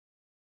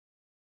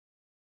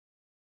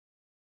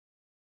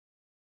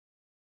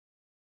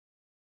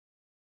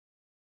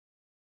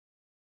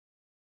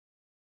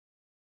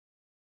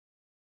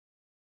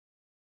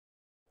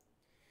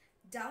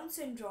Down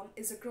syndrome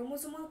is a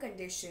chromosomal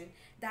condition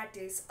that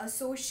is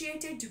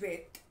associated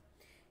with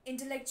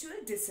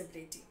intellectual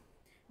disability.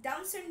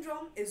 Down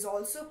syndrome is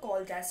also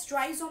called as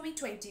trisomy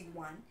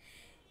 21.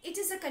 It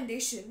is a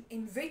condition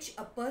in which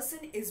a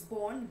person is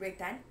born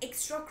with an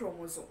extra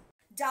chromosome.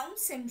 Down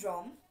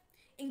syndrome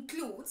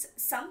includes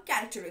some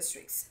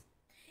characteristics.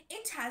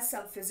 It has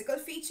some physical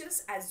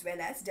features as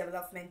well as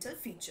developmental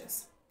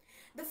features.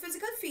 The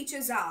physical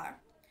features are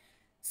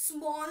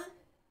small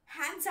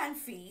hands and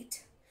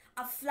feet,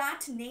 a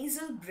flat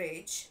nasal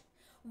bridge,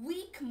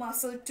 weak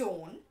muscle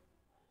tone,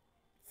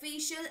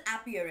 facial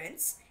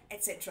appearance,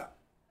 etc.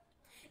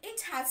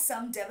 It has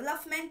some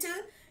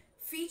developmental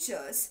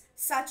features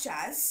such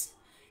as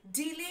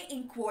delay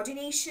in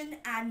coordination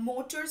and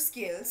motor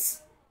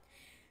skills,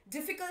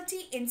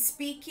 difficulty in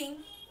speaking,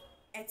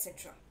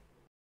 etc.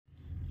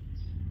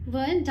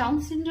 World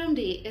Down Syndrome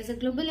Day is a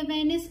global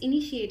awareness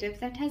initiative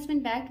that has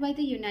been backed by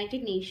the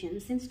United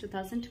Nations since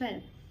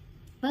 2012.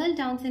 World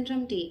Down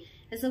Syndrome Day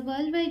is a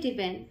worldwide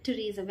event to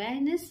raise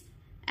awareness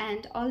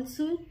and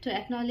also to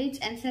acknowledge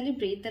and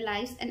celebrate the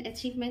lives and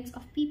achievements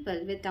of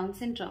people with Down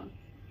syndrome.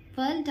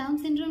 World Down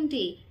Syndrome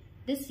Day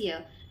this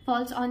year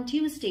falls on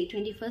Tuesday,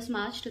 21st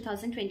March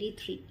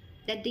 2023.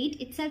 The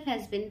date itself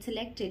has been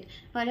selected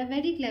for a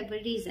very clever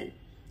reason.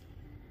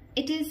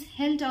 It is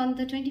held on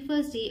the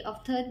 21st day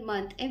of third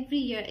month every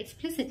year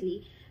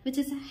explicitly, which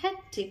is a head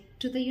tip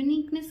to the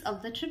uniqueness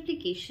of the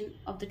triplication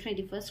of the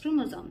 21st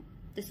chromosome.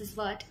 This is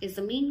what is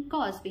the main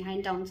cause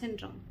behind Down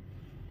syndrome.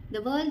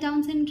 The World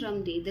Down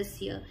Syndrome Day this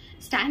year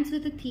stands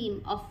with the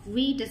theme of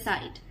We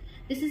Decide.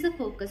 This is a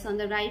focus on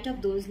the right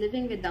of those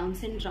living with Down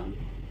syndrome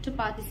to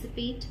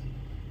participate.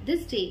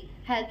 This day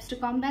helps to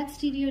combat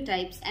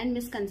stereotypes and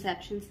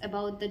misconceptions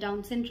about the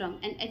Down syndrome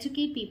and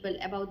educate people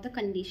about the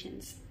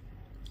conditions.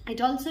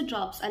 It also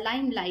drops a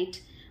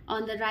limelight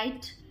on the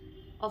right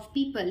of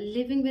people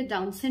living with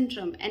Down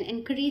syndrome and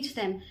encourage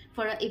them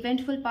for an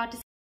eventful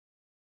participation.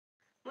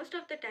 Most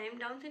of the time,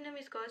 Down syndrome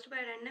is caused by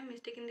a random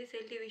mistake in the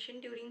cell division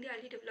during the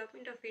early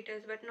development of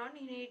fetus, but not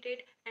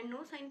inherited, and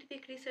no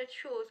scientific research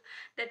shows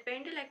that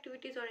parental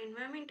activities or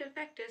environmental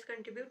factors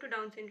contribute to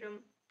Down syndrome.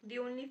 The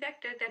only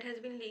factor that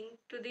has been linked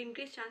to the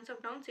increased chance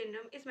of Down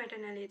syndrome is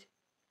maternal age.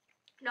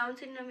 Down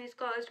syndrome is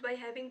caused by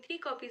having 3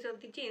 copies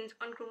of the genes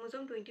on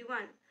chromosome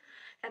 21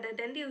 rather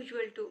than the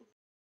usual 2.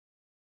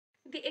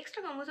 The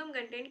extra chromosome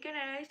content can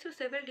arise through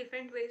several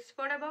different ways.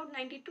 For about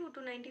 92 to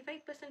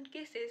 95%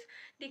 cases,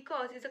 the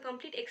cause is a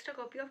complete extra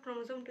copy of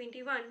chromosome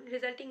 21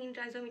 resulting in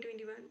trisomy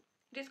 21.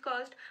 It is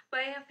caused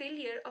by a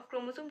failure of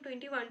chromosome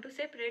 21 to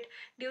separate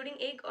during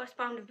egg or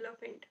sperm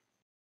development.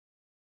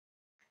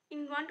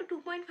 In 1 to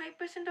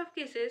 2.5% of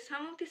cases,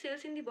 some of the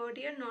cells in the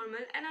body are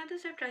normal and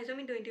others have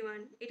trisomy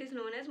 21. It is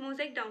known as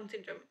mosaic Down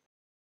syndrome.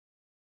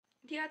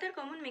 The other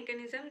common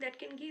mechanism that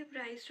can give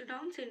rise to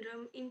Down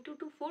syndrome in 2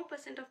 to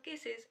 4% of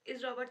cases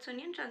is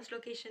Robertsonian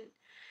translocation.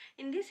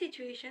 In this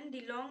situation,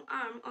 the long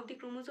arm of the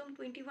chromosome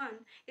 21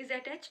 is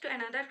attached to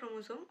another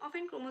chromosome,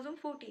 often chromosome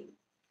 14.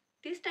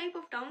 This type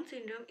of Down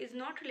syndrome is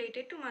not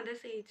related to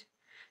mother's age.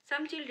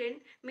 Some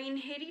children may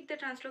inherit the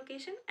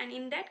translocation, and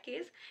in that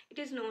case, it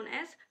is known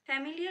as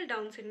familial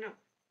Down syndrome.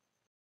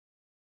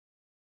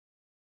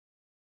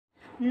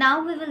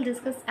 Now we will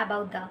discuss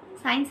about the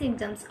signs and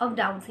symptoms of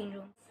Down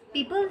syndrome.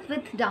 People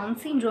with Down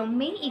syndrome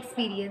may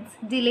experience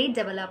delayed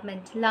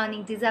development,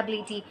 learning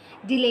disability,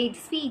 delayed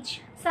speech.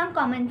 Some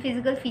common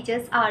physical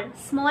features are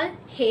small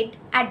head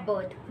at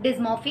birth,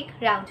 dysmorphic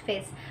round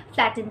face,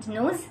 flattened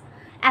nose,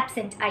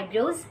 absent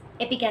eyebrows,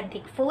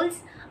 epicanthic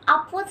folds,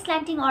 upward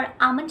slanting or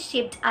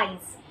almond-shaped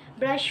eyes,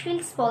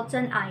 brush-filled spots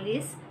on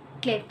iris,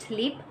 cleft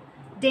lip,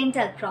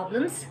 dental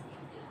problems,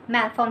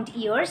 malformed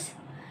ears,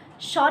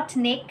 short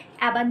neck,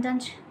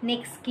 abundant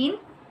neck skin,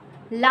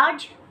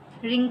 large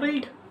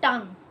wrinkled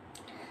tongue,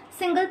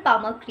 single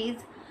palmar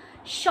crease,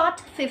 short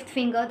fifth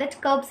finger that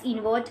curves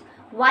inward,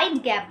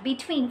 wide gap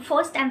between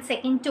first and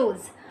second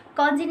toes,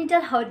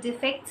 congenital heart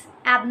defects,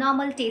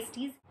 abnormal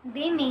testes.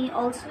 They may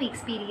also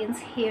experience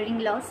hearing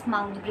loss,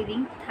 mouth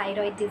breathing,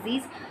 thyroid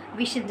disease,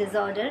 vision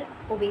disorder,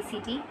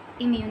 obesity,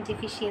 immune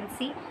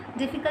deficiency,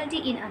 difficulty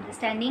in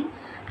understanding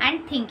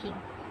and thinking.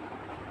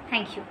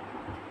 Thank you.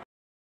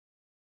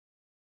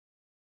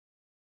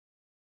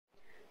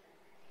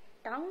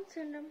 Down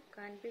syndrome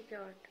can't be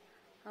cured.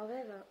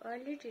 However,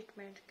 early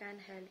treatment can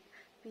help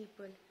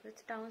people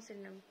with Down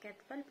syndrome get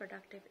well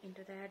productive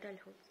into their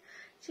adulthood.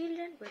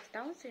 Children with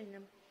Down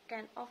syndrome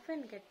can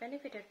often get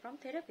benefited from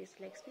therapies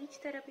like speech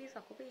therapies,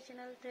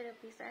 occupational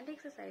therapies, and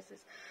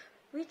exercises,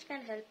 which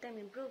can help them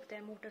improve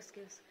their motor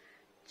skills.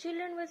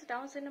 Children with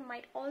Down syndrome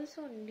might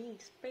also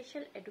need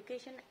special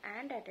education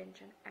and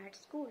attention at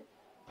school.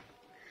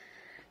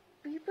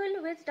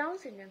 People with Down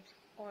syndrome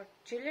or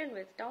children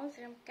with Down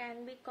syndrome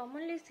can be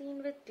commonly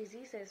seen with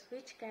diseases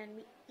which can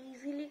be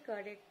easily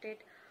corrected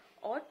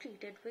or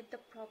treated with the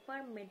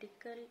proper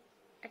medical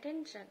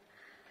attention.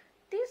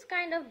 These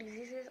kind of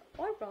diseases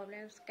or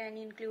problems can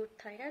include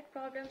thyroid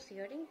problems,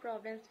 hearing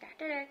problems,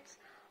 cataracts,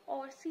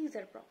 or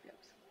seizure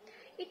problems.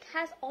 It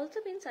has also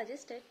been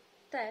suggested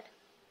that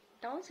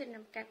Down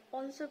syndrome can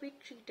also be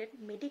treated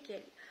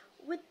medically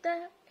with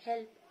the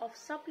help of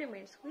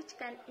supplements which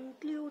can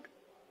include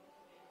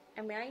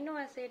amino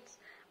acids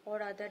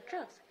or other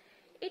drugs.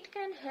 It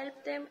can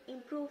help them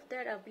improve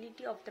their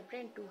ability of the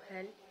brain to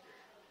help,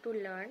 to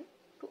learn,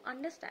 to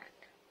understand.